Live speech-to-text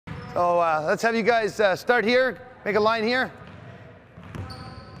So let's have you guys start here, make a line here.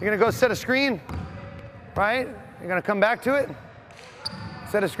 You're gonna go set a screen, right? You're gonna come back to it,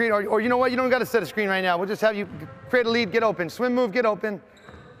 set a screen, or you know what, you don't gotta set a screen right now. We'll just have you create a lead, get open. Swim move, get open.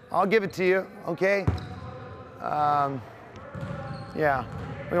 I'll give it to you, okay? Yeah,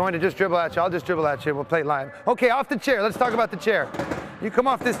 we want to just dribble at you. I'll just dribble at you, we'll play live. Okay, off the chair, let's talk about the chair. You come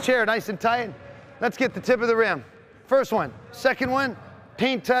off this chair nice and tight. Let's get the tip of the rim. First one, second one,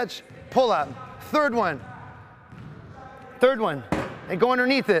 paint touch, pull up. Third one, and go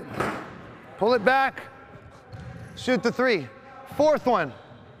underneath it. Pull it back, shoot the three. Fourth one,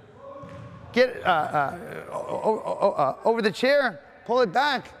 get over the chair, pull it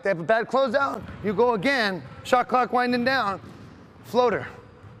back. They have a bad closeout. You go again, shot clock winding down, floater,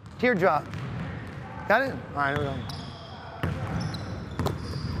 teardrop. Got it? All right, here we go.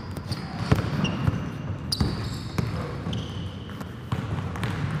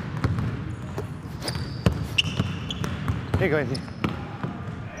 Here you go, Anthony.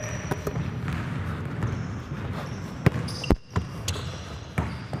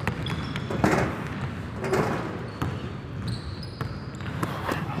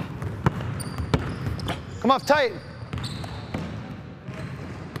 Come off tight.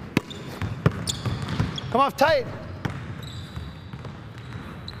 Come off tight.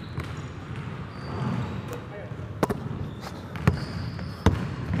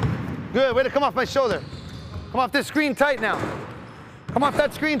 Good, way to come off my shoulder. Come off this screen tight now. Come off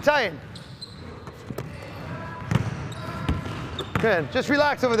that screen tight. Good, just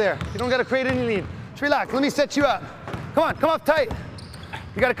relax over there. You don't gotta create any lead. Just relax, let me set you up. Come on, come off tight.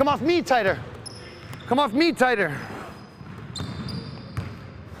 You gotta come off me tighter. Come off me tighter.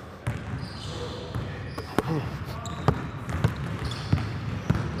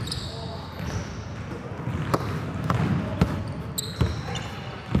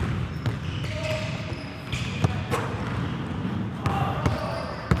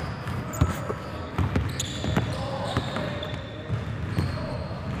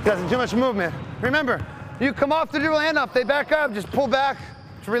 Doesn't too much movement. Remember, you come off the dribble handoff, they back up, just pull back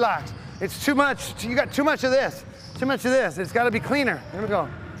to relax. It's too much, you got too much of this. Too much of this, it's gotta be cleaner. Here we go.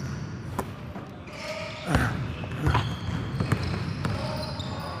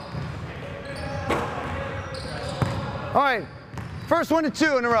 All right, first one to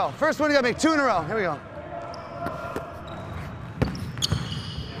two in a row. First one you gotta make two in a row. Here we go.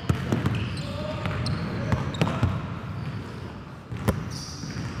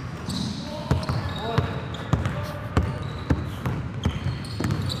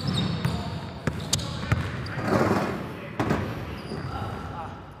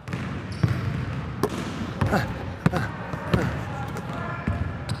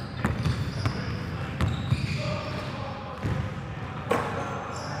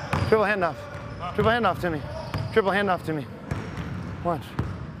 Dribble handoff. Dribble handoff to me. Dribble handoff to me. Watch.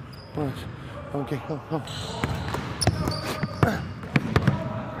 Watch. Okay, go, go.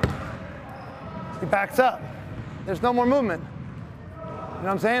 He backs up. There's no more movement. You know what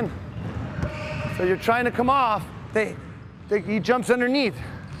I'm saying? So you're trying to come off. He jumps underneath.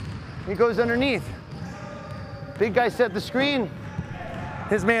 He goes underneath. Big guy set the screen.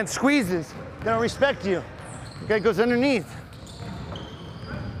 His man squeezes. They don't respect you. The guy goes underneath.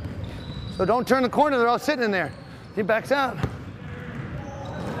 So don't turn the corner, they're all sitting in there. He backs out.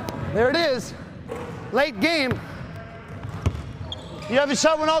 There it is. Late game. You haven't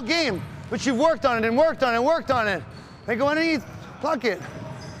shot one all game, but you've worked on it and worked on it and worked on it. They go underneath, pluck it.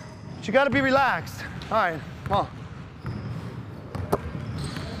 But you gotta be relaxed. All right, come on.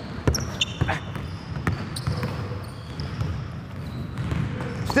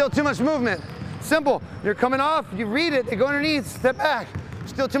 Still too much movement. Simple, you're coming off, you read it, they go underneath, step back.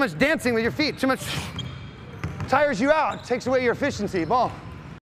 Still too much dancing with your feet, too much tires you out, takes away your efficiency. Ball.